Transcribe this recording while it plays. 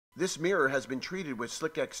This mirror has been treated with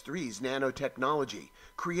SlickX3's nanotechnology,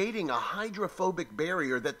 creating a hydrophobic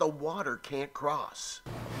barrier that the water can't cross.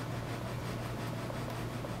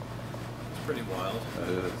 It's pretty wild. That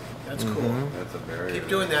is. That's cool. That's a barrier. Keep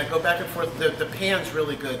doing that. Go back and forth. The pan's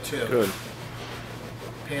really good too. Good.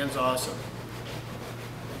 Pan's awesome.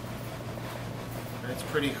 That's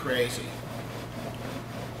pretty crazy.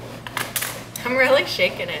 I'm really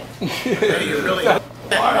shaking it. Yeah, you really.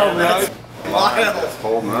 Wild, man. Wild. It's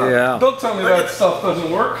holding up. Yeah. Don't tell me that stuff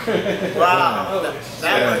doesn't work. Wow.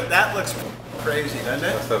 That looks crazy, doesn't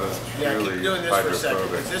That it? stuff is Yeah, truly keep doing this for a second.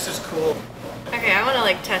 hydrophobic. 'Cause this is cool. Okay, I want to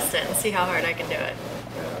like test it and see how hard I can do it.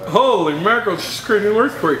 Holy mackerel, it's just creating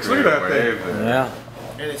earthquakes. Look at that thing. Wave there. Yeah.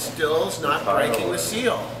 And it still is not breaking the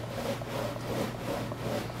seal.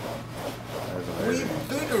 That's We amazing.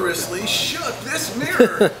 vigorously shook this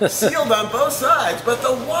mirror, sealed on both sides, but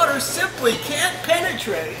the water simply can't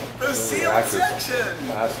penetrate the sealed wax is section.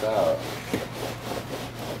 Passed out.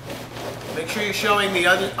 Make sure you're showing the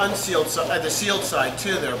unsealed side, the sealed side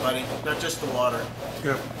too, there, buddy. Not just the water.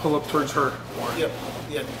 Yeah, pull up towards her. Yep.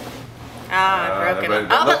 Yeah. Ah, I've broken it.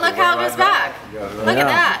 but Oh, but look how it goes back. Yeah, Look at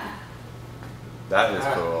that. that is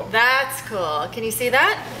cool. That's cool. Can you see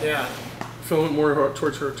that? Yeah. Film it more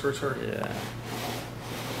towards her, Yeah.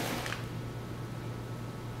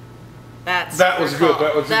 That's That was super good. cool.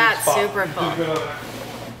 That was a good That's spot. super You did cool. good on that.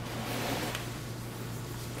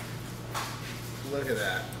 Look at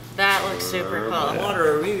that. That looks super The cool.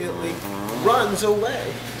 water immediately runs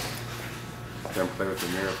away. Can play with the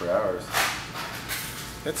mirror for hours.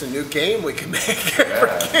 That's a new game we can make.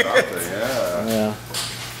 Yeah, something, yeah. Yeah.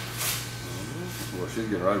 Well, she's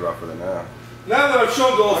getting ready about for it now. Now that I've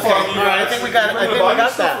shown the whole Okay, file, all right, I think we got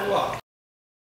that. Well,